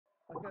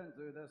I can't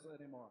do this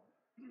anymore.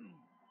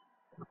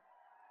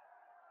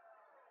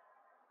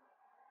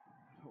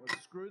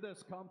 Screw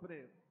this company.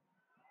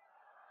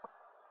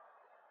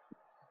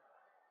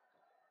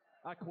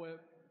 I quit.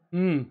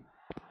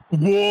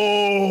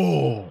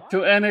 Whoa! To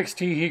NXT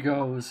he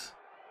goes.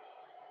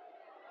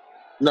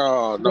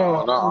 No,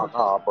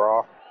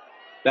 bro.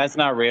 That's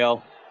not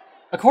real.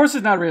 Of course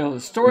it's not real.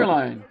 It's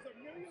storyline.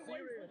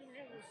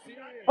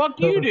 Fuck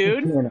you,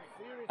 dude.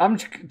 I'm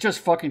just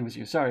fucking with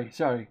you. Sorry. This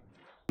happened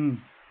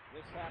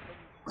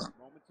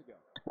moments ago.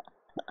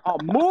 Oh,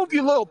 move,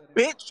 you little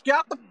bitch! Get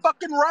out the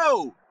fucking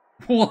road.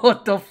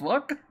 What the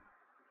fuck?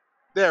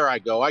 There I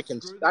go. I can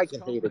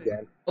hate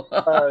again.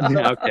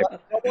 Okay.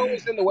 Someone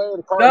was in the way of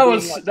the car.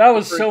 That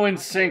was so in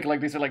sync. Like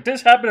they said, like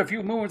this happened a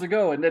few moments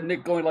ago, and then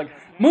Nick going like,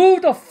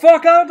 "Move the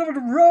fuck out of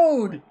the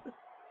road."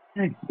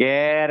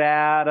 Get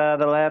out of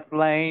the left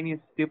lane, you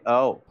stupid.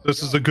 Oh.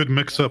 This is a good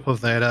mix-up of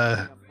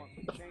that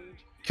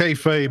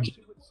kayfabe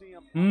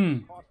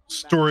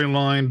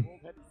storyline.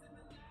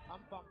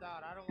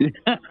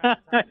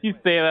 You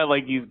say that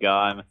like he's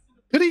gone.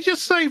 Did he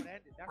just say?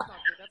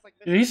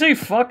 Did he say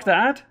fuck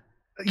that?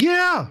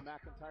 Yeah.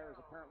 McIntyre has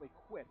apparently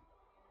quit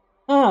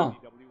Huh.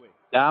 WWE.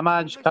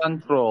 Damage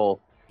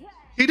control.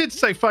 He did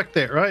say fuck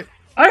that, right?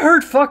 I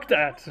heard fuck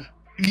that.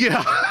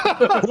 Yeah.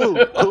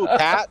 Who,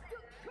 Pat?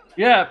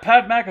 Yeah,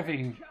 Pat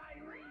McAfee.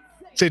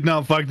 Said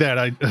no, fuck that.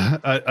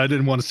 I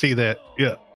didn't want to see that. Yeah.